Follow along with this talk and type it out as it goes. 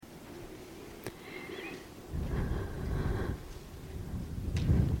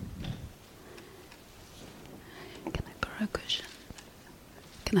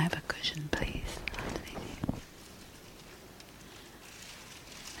Can I have a cushion, please? Underneath you.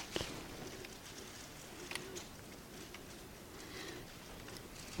 Thank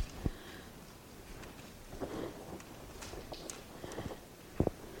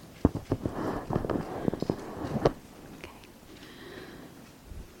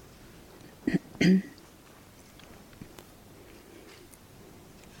you.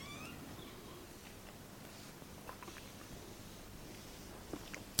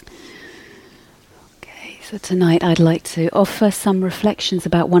 Okay. So tonight I'd like to offer some reflections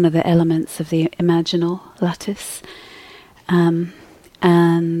about one of the elements of the imaginal lattice.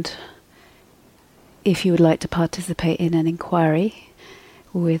 And if you would like to participate in an inquiry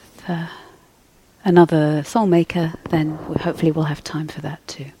with another soul maker, then hopefully we'll have time for that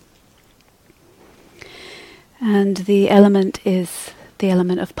too. And the element is the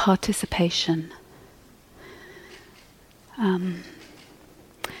element of participation.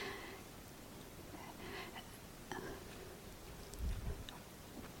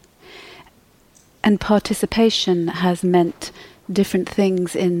 And participation has meant different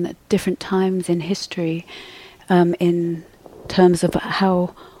things in different times in history, in terms of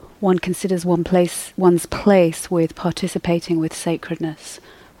how one considers one's place with participating with sacredness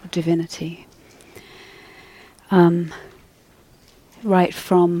or divinity. Right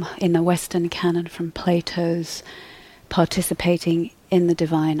from, in the Western canon, from Plato's participating in the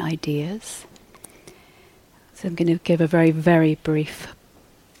divine ideas. So I'm going to give a very, very brief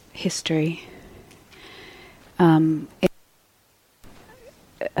history.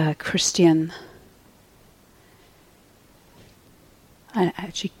 Christian, I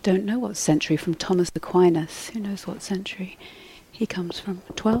actually don't know what century, from Thomas Aquinas. Who knows what century he comes from?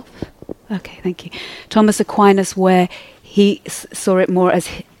 12th? Okay, thank you. Thomas Aquinas, where he saw it more as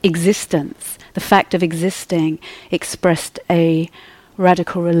existence. The fact of existing expressed a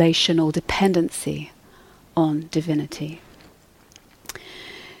radical relational dependency on divinity.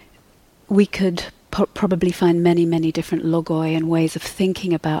 We could probably find many, many different logoi and ways of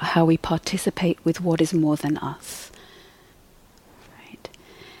thinking about how we participate with what is more than us. Right?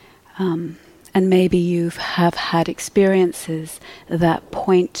 And maybe you have had experiences that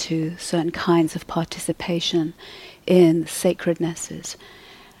point to certain kinds of participation in sacrednesses.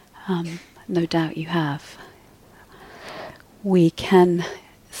 No doubt you have. We can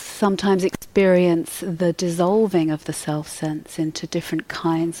sometimes experience the dissolving of the self-sense into different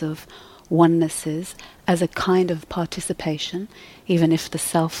kinds of onenesses as a kind of participation, even if the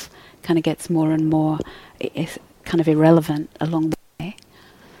self kind of gets more and more kind of irrelevant along the way.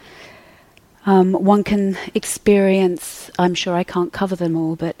 One can experience, I'm sure I can't cover them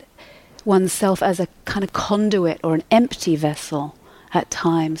all, but oneself as a kind of conduit or an empty vessel at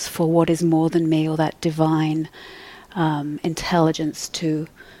times for what is more than me, or that divine intelligence to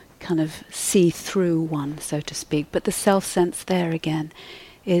kind of see through one, so to speak. But the self-sense there again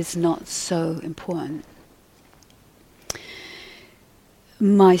is not so important.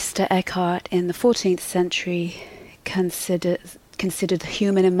 Meister Eckhart in the 14th century considered the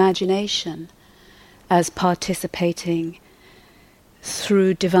human imagination as participating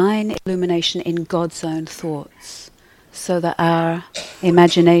through divine illumination in God's own thoughts, so that our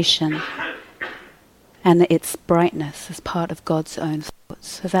imagination and its brightness is part of God's own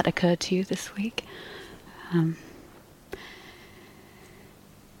thoughts. Has that occurred to you this week?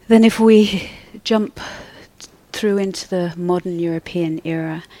 Then if we jump through into the modern European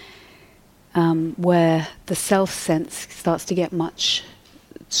era, where the self-sense starts to get much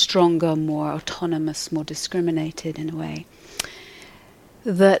stronger, more autonomous, more discriminated in a way,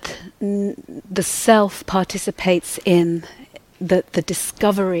 that the self participates in the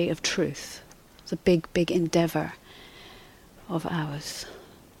discovery of truth. It's a big, big endeavor of ours.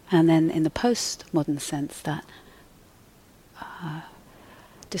 And then in the postmodern sense, that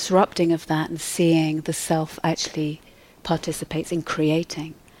disrupting of that and seeing the self actually participates in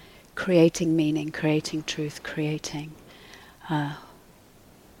creating meaning, creating truth, creating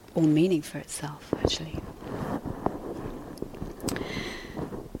all meaning for itself, actually.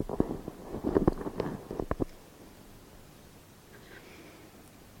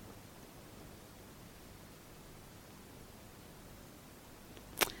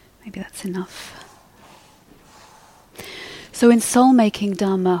 Maybe that's enough. So in Soulmaking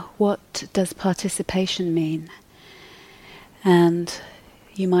Dharma, what does participation mean? And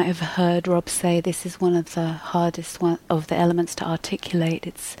you might have heard Rob say this is one of the hardest of the elements to articulate.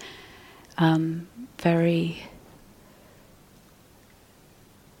 It's very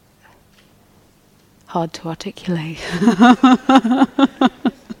hard to articulate.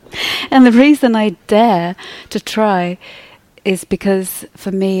 And the reason I dare to try is because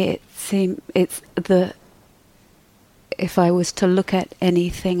for me if I was to look at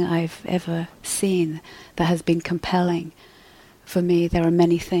anything I've ever seen that has been compelling, for me there are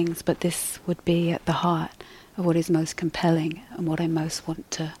many things, but this would be at the heart of what is most compelling and what I most want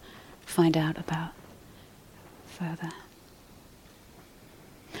to find out about further.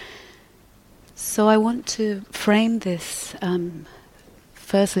 So I want to frame this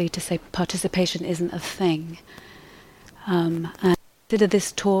firstly to say participation isn't a thing. And consider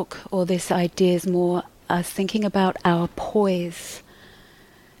this talk or this idea is more as thinking about our poise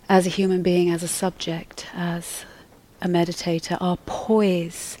as a human being, as a subject, as a meditator, our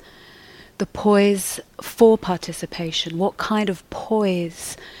poise, the poise for participation. What kind of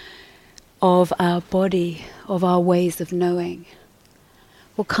poise of our body, of our ways of knowing?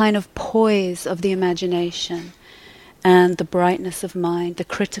 What kind of poise of the imagination and the brightness of mind, the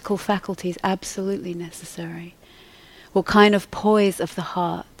critical faculties absolutely necessary? What kind of poise of the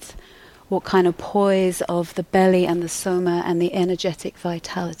heart? What kind of poise of the belly and the soma and the energetic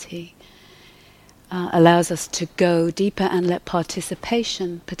vitality allows us to go deeper and let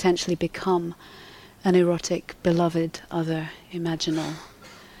participation potentially become an erotic, beloved, other, imaginal,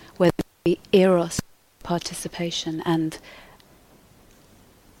 whether it be eros participation. And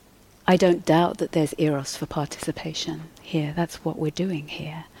I don't doubt that there's eros for participation here. That's what we're doing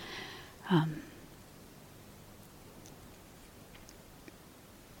here.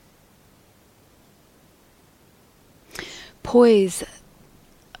 Poise,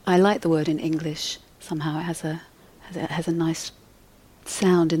 I like the word in English. Somehow it has a nice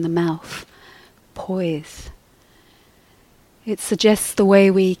sound in the mouth. Poise. It suggests the way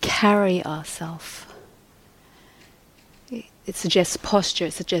we carry ourselves. It suggests posture,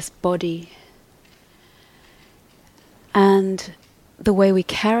 it suggests body. And the way we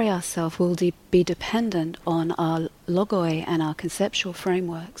carry ourselves will be dependent on our logoi and our conceptual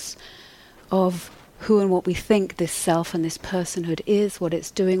frameworks of who and what we think this self and this personhood is, what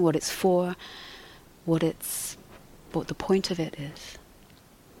it's doing, what it's for, what the point of it is.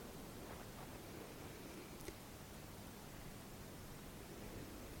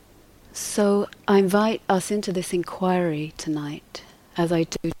 So I invite us into this inquiry tonight, as I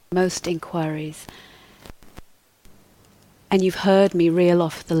do most inquiries. And you've heard me reel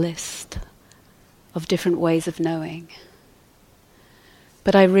off the list of different ways of knowing.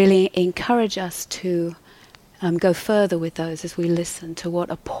 But I really encourage us to go further with those as we listen to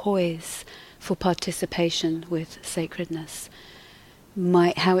what a poise for participation with sacredness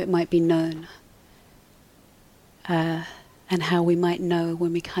how it might be known, and how we might know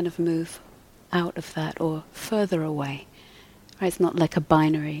when we kind of move out of that or further away. Right? It's not like a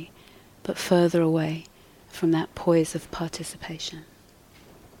binary, but further away from that poise of participation.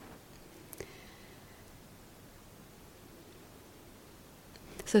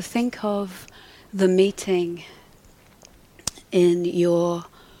 So think of the meeting in the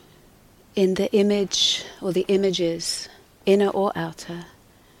image or the images, inner or outer,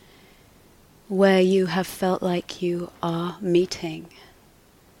 where you have felt like you are meeting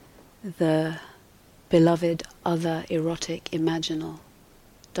the beloved other, erotic, imaginal,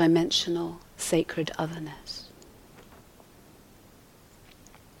 dimensional, sacred otherness.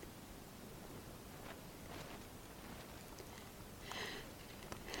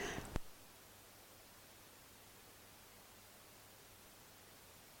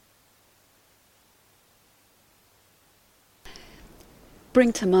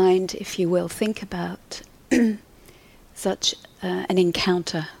 Bring to mind, if you will, think about such an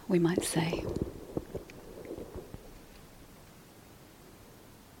encounter, we might say.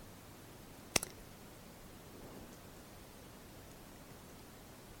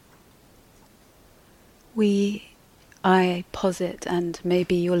 I posit, and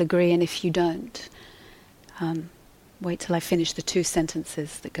maybe you'll agree, and if you don't, wait till I finish the two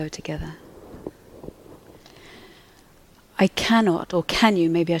sentences that go together. I cannot, or can you,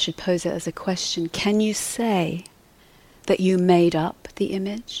 maybe I should pose it as a question, can you say that you made up the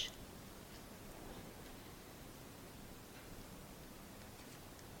image?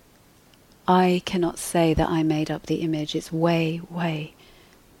 I cannot say that I made up the image. It's way, way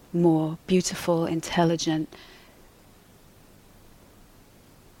more beautiful, intelligent,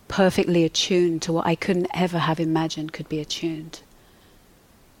 perfectly attuned to what I couldn't ever have imagined could be attuned.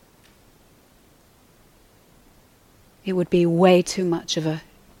 It would be way too much of a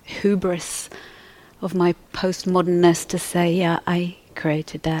hubris of my postmodernness to say, yeah, I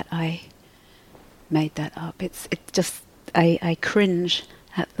created that, I made that up. It's just, I cringe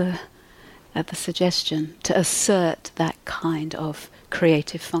at the suggestion to assert that kind of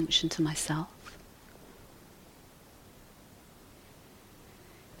creative function to myself.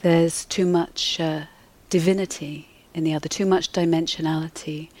 there's too much divinity in the other, too much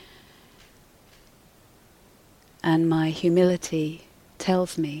dimensionality. And my humility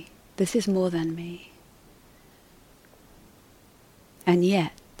tells me, this is more than me. And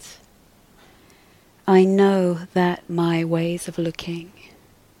yet, I know that my ways of looking,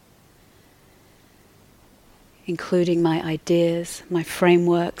 including my ideas, my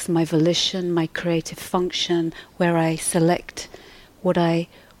frameworks, my volition, my creative function, where I select what I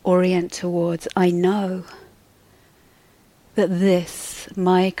orient towards, I know that this,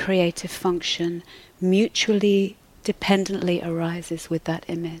 my creative function, mutually dependently arises with that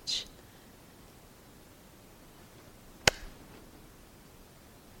image.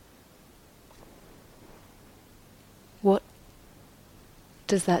 What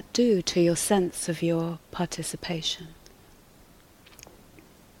does that do to your sense of your participation?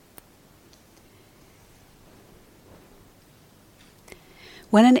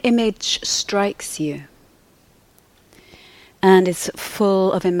 When an image strikes you and is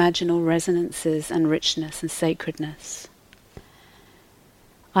full of imaginal resonances and richness and sacredness,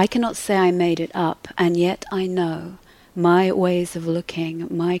 I cannot say I made it up, and yet I know my ways of looking,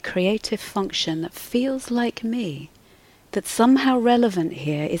 my creative function that feels like me, that's somehow relevant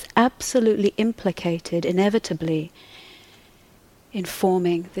here, is absolutely implicated, inevitably, in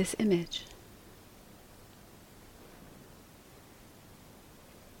forming this image.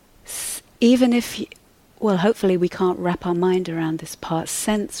 Even if, well, hopefully we can't wrap our mind around this part,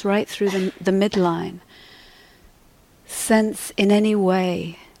 sense right through the midline, sense in any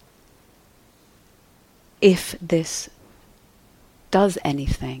way if this does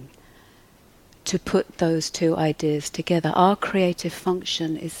anything to put those two ideas together. Our creative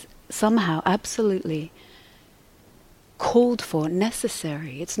function is somehow absolutely called for,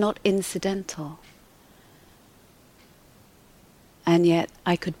 necessary. It's not incidental. And yet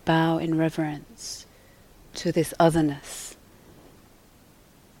I could bow in reverence to this otherness.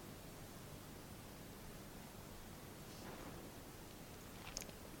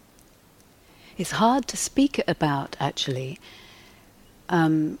 It's hard to speak about, actually,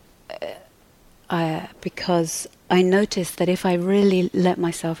 because I noticed that if I really let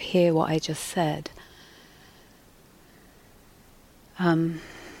myself hear what I just said, I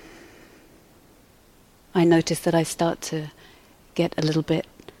noticed that I start to get a little bit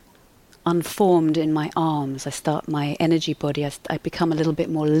unformed in my arms. My energy body, I become a little bit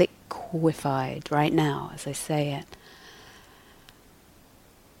more liquefied right now as I say it.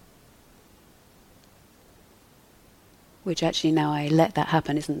 Which actually, now I let that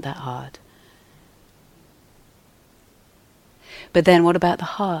happen, isn't that hard. But then what about the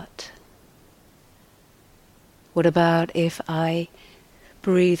heart? What about if I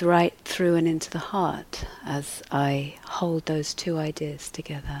breathe right through and into the heart as I hold those two ideas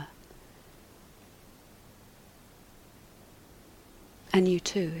together? And you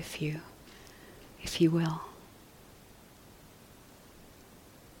too, if you will.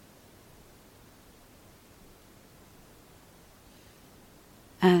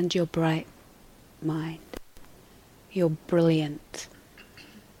 And your bright mind, your brilliant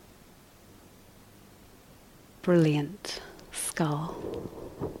skull.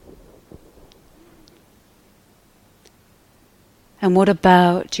 And what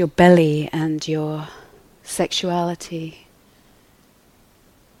about your belly and your sexuality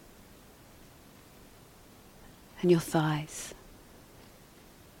and your thighs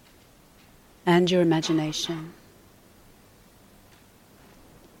and your imagination?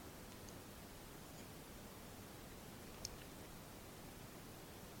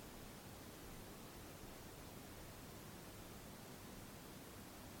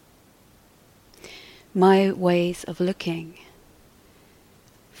 My ways of looking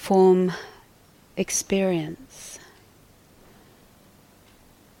form experience.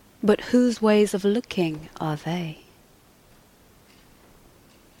 But whose ways of looking are they?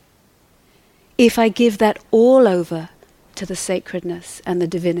 If I give that all over to the sacredness and the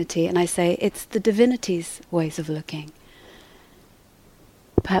divinity, and I say it's the divinity's ways of looking,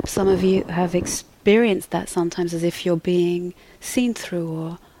 perhaps some of you have experienced that sometimes, as if you're being seen through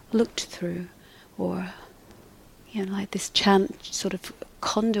or looked through, or like this sort of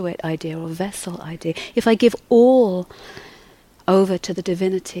conduit idea or vessel idea. If I give all over to the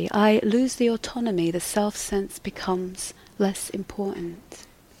divinity, I lose the autonomy, the self-sense becomes less important.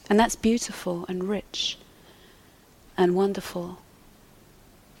 And that's beautiful and rich and wonderful.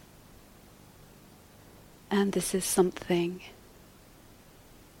 And this is something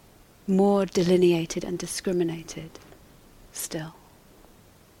more delineated and discriminated still.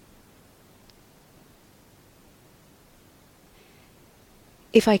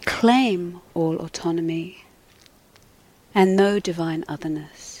 if I claim all autonomy and no divine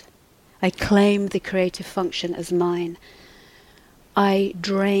otherness, I claim the creative function as mine, I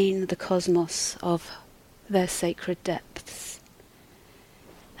drain the cosmos of their sacred depths.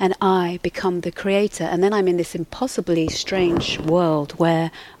 And I become the creator. And then I'm in this impossibly strange world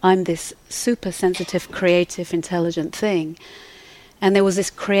where I'm this super sensitive, creative, intelligent thing. And there was this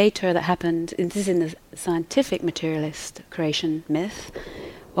creator that happened, and this is in the scientific materialist creation myth,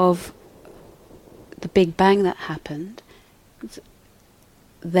 of the Big Bang that happened.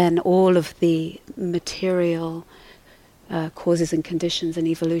 Then all of the material causes and conditions and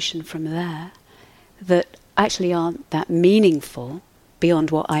evolution from there that actually aren't that meaningful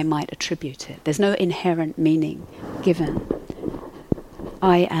beyond what I might attribute it. There's no inherent meaning given.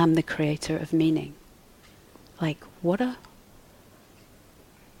 I am the creator of meaning. Like, what a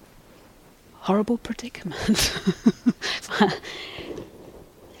horrible predicament.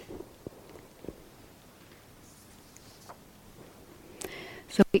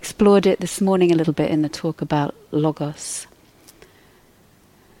 So we explored it this morning a little bit in the talk about logos.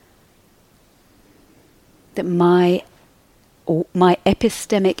 That my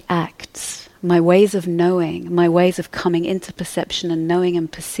epistemic acts, my ways of knowing, my ways of coming into perception and knowing and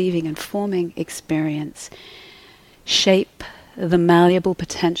perceiving and forming experience shape the malleable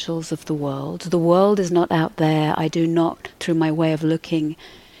potentials of the world. The world is not out there. I do not, through my way of looking,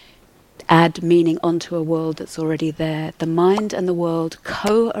 add meaning onto a world that's already there. The mind and the world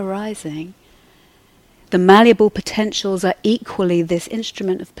co-arising. The malleable potentials are equally this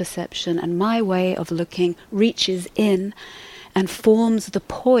instrument of perception, and my way of looking reaches in and forms the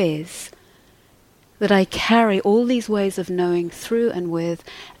poise that I carry all these ways of knowing through and with,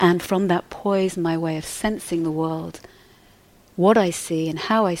 and from that poise my way of sensing the world, what I see and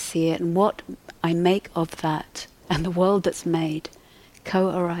how I see it and what I make of that, and the world that's made,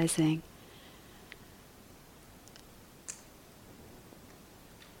 co-arising.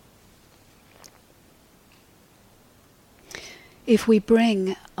 If we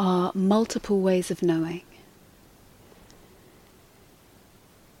bring our multiple ways of knowing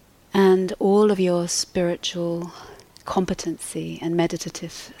and all of your spiritual competency and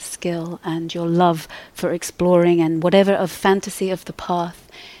meditative skill and your love for exploring and whatever of fantasy of the path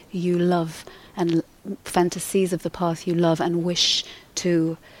you love and fantasies of the path you love and wish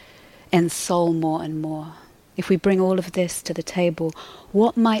to ensoul more and more, if we bring all of this to the table,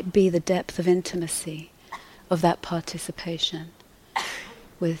 what might be the depth of intimacy of that participation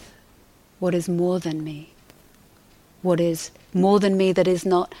with what is more than me? What is more than me that is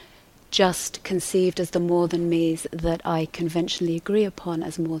not just conceived as the more than me's that I conventionally agree upon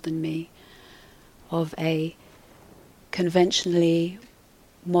as more than me, of a conventionally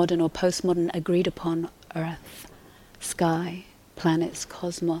modern or postmodern agreed upon earth, sky, planets,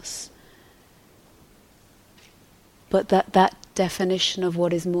 cosmos. But that definition of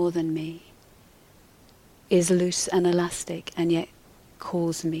what is more than me is loose and elastic and yet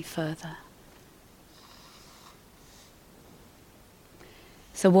calls me further.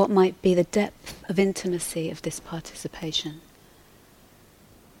 So what might be the depth of intimacy of this participation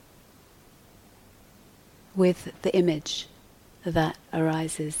with the image that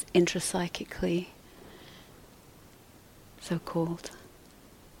arises intrapsychically, so-called,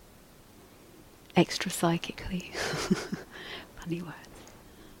 extrapsychically, funny words.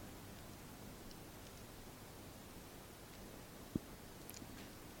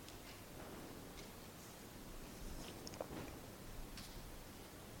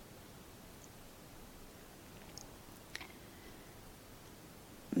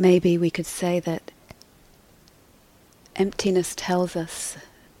 Maybe we could say that emptiness tells us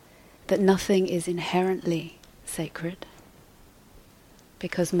that nothing is inherently sacred,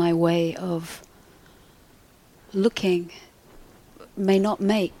 because my way of looking may not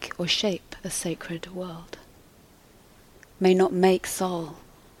make or shape a sacred world, may not make soul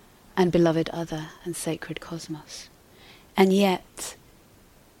and beloved other and sacred cosmos. And yet,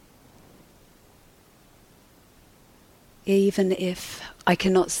 even if I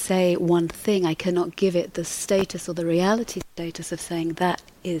cannot say one thing, I cannot give it the status or the reality status of saying that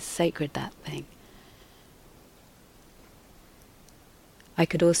is sacred, that thing. I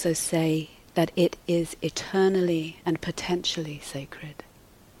could also say that it is eternally and potentially sacred.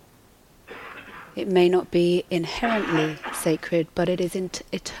 It may not be inherently sacred, but it is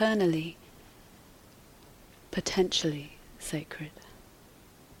eternally, potentially sacred.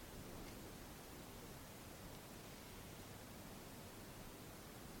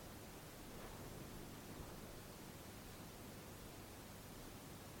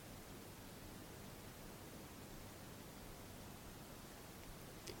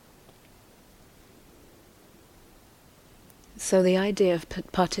 So the idea of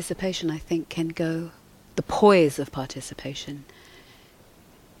participation, I think, can go, the poise of participation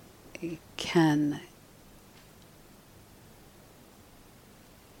can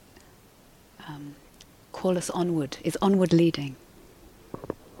call us onward, is onward leading.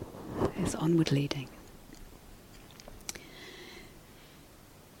 Is onward leading.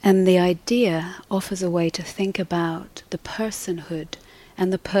 And the idea offers a way to think about the personhood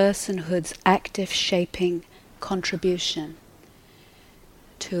and the personhood's active shaping contribution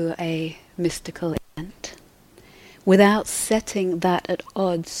to a mystical event without setting that at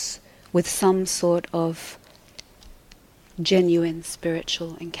odds with some sort of genuine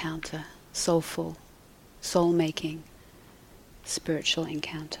spiritual encounter, soulful, soul-making spiritual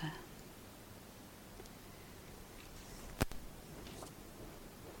encounter.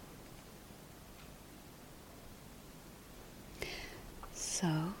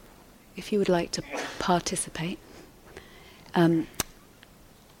 So, if you would like to participate,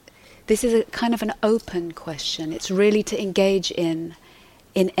 this is a kind of an open question. It's really to engage in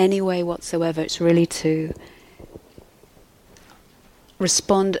any way whatsoever. It's really to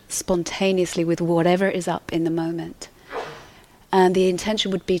respond spontaneously with whatever is up in the moment. And the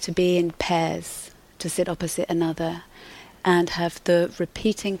intention would be to be in pairs, to sit opposite another, and have the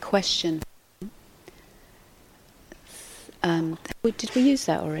repeating question. Did we use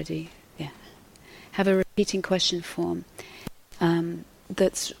that already? Yeah. Have a repeating question form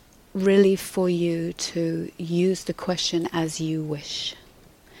that's really for you to use the question as you wish.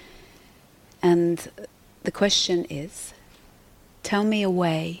 And the question is, tell me a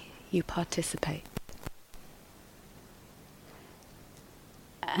way you participate.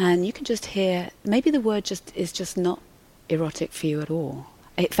 And you can just hear, maybe the word is just not erotic for you at all.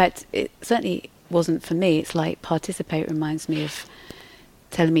 In fact, it certainly wasn't for me. It's like participate reminds me of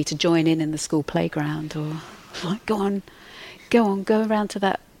telling me to join in the school playground, or like go around to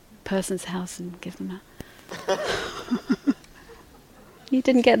that person's house and give them a... You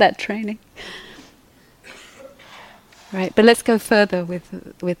didn't get that training. Right, but let's go further with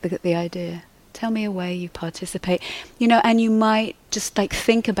the idea. Tell me a way you participate. And you might just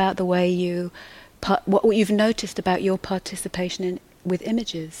think about the way you... what you've noticed about your participation with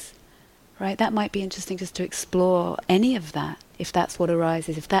images. Right, that might be interesting just to explore any of that, if that's what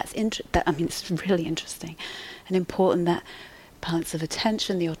arises, if that's it's really interesting and important, that balance of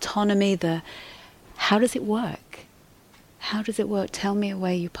attention, the autonomy, how does it work? How does it work? Tell me a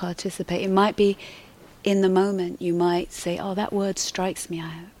way you participate. It might be in the moment you might say, oh, that word strikes me,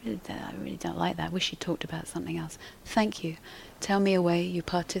 I really don't like that, I wish you talked about something else. Thank you. Tell me a way you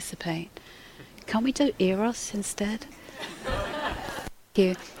participate. Can't we do eros instead? Thank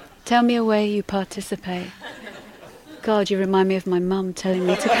you. Tell me a way you participate. God, you remind me of my mum telling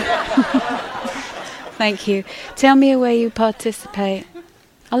me to Thank you. Tell me a way you participate.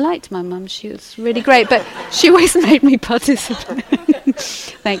 I liked my mum, she was really great, but she always made me participate.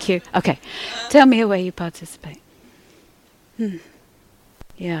 Thank you. Okay. Tell me a way you participate.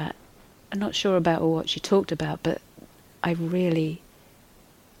 Yeah, I'm not sure about what she talked about, but I'm really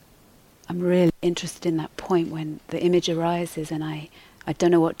interested in that point when the image arises and I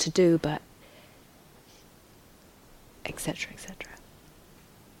don't know what to do, but etc., etc.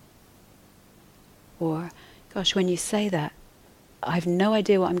 Or, gosh, when you say that, I have no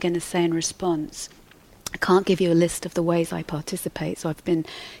idea what I'm going to say in response. I can't give you a list of the ways I participate, so I've been,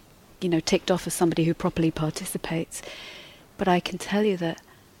 ticked off as somebody who properly participates. But I can tell you that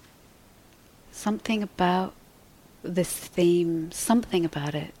something about this theme, something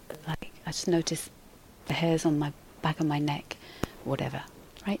about it, like I just noticed the hairs on my back of my neck, whatever,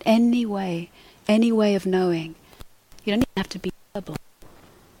 right? Any way of knowing. You don't even have to be verbal.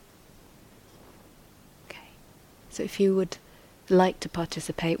 Okay. So if you would like to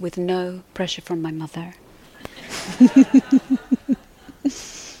participate with no pressure from my mother,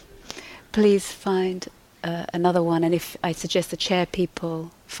 please find another one, and if I suggest the chair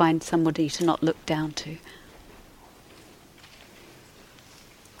people, find somebody to not look down to.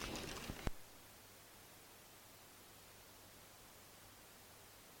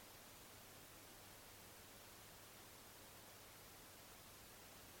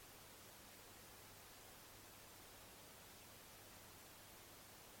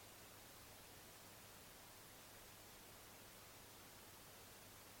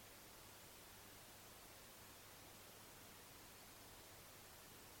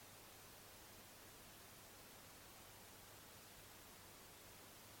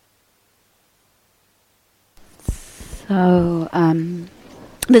 So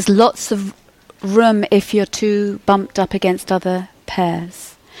there's lots of room if you're too bumped up against other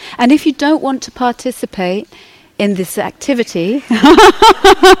pairs. And if you don't want to participate, in this activity,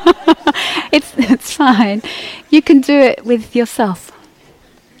 it's fine. You can do it with yourself.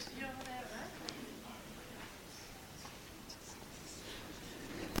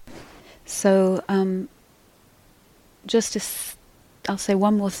 So, I'll say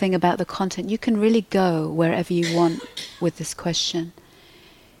one more thing about the content. You can really go wherever you want with this question.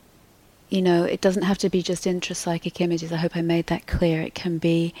 You know, it doesn't have to be just intrapsychic images. I hope I made that clear. It can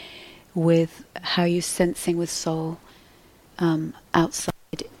be with how you're sensing with soul,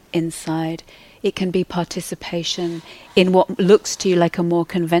 outside, inside. It can be participation in what looks to you like a more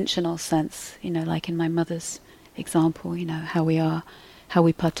conventional sense, you know, like in my mother's example, you know, how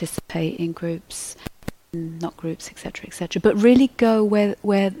we participate in groups, not groups, etc., etc. But really go where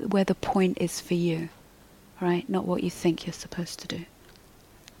the point is for you, right? Not what you think you're supposed to do.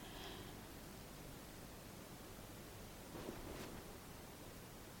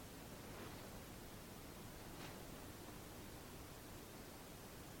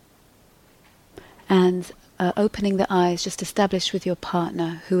 And opening the eyes, just establish with your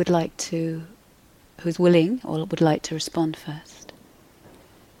partner who's willing or would like to respond first.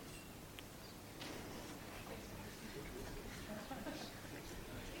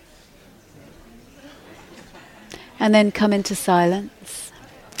 And then come into silence.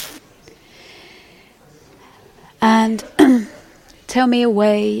 And tell me a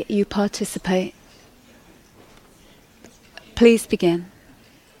way you participate. Please begin.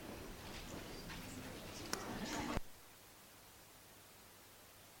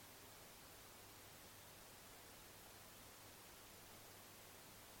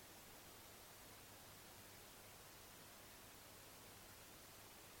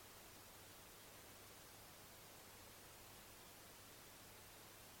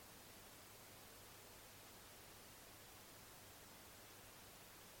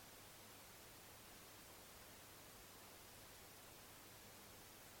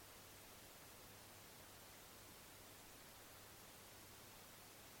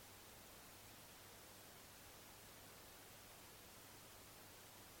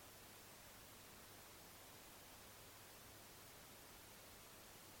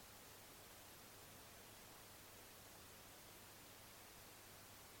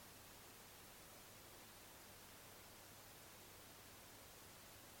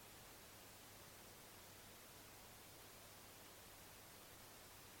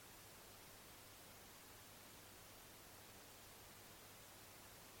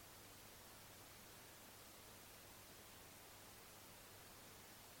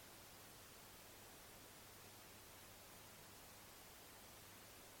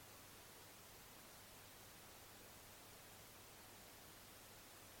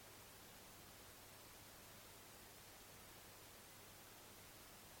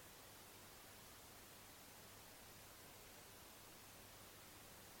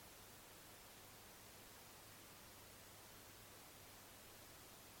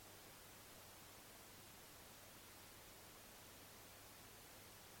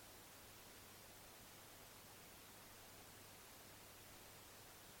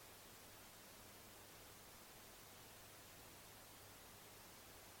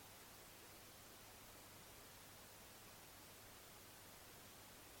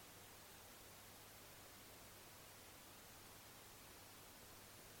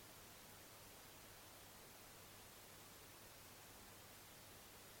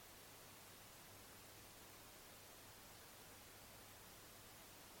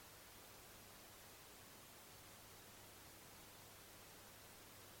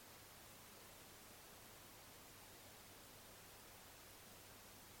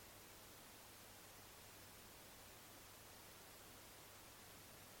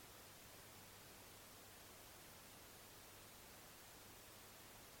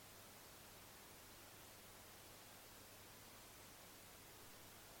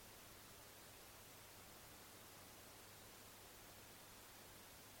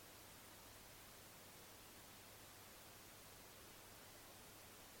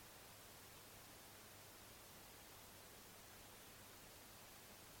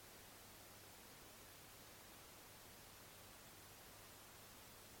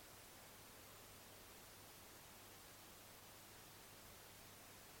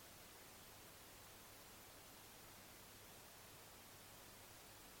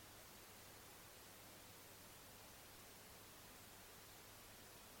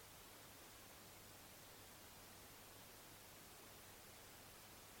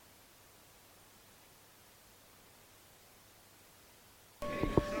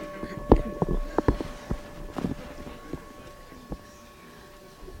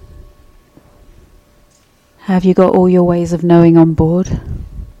 Have you got all your ways of knowing on board?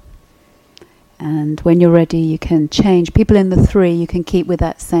 And when you're ready, you can change. People in the three, you can keep with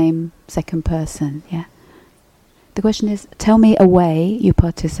that same second person. Yeah. The question is, tell me a way you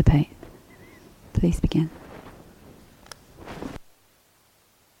participate. Please begin.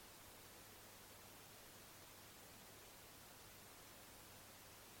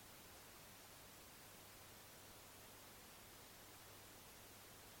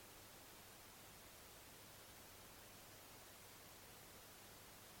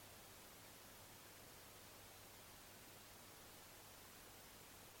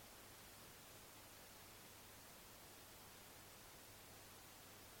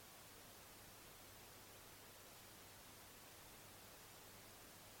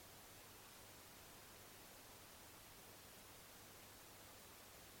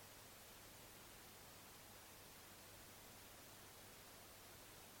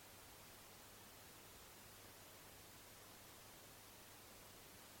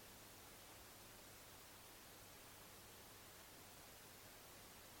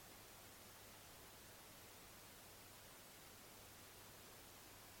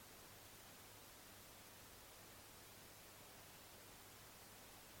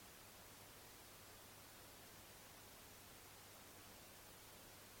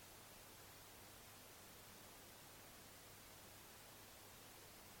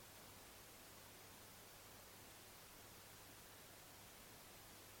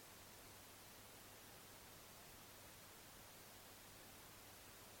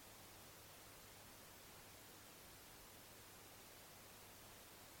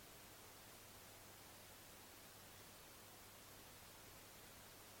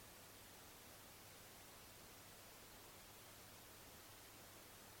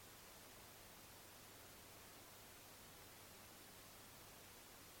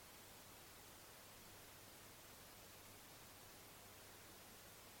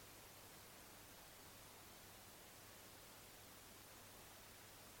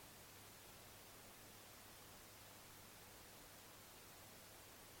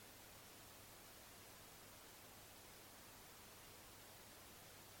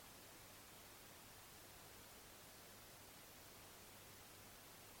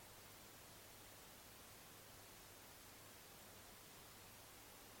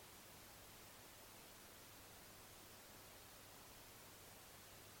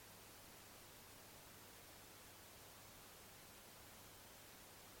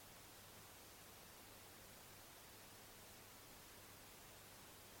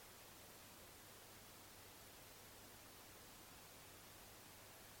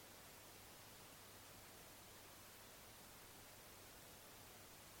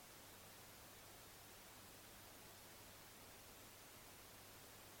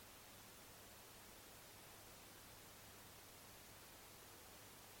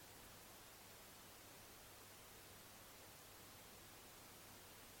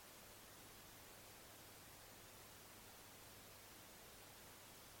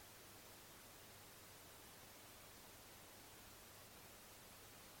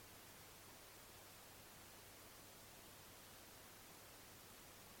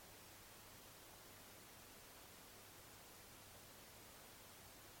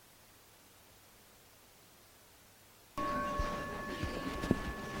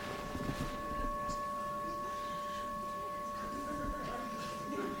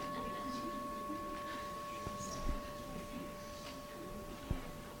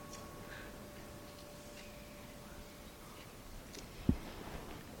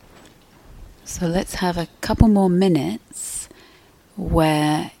 So let's have a couple more minutes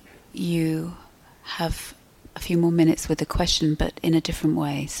where you have a few more minutes with the question, but in a different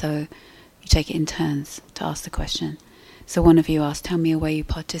way. So you take it in turns to ask the question. So one of you asks, tell me a way you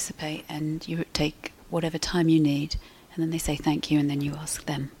participate, and you take whatever time you need, and then they say thank you, and then you ask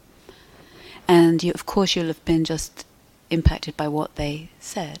them. And you, of course, you'll have been just impacted by what they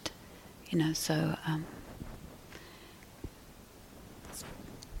said, so...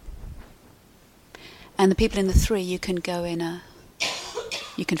 And the people in the three, you can go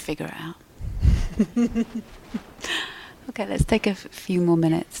you can figure it out. Okay, let's take a few more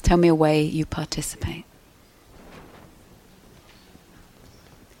minutes. Tell me a way you participate.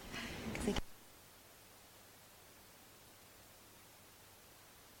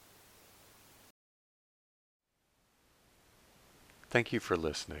 Thank you for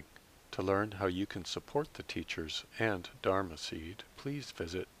listening. To learn how you can support the teachers and Dharma Seed, please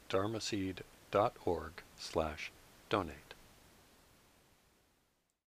visit dharmaseed.org/donate.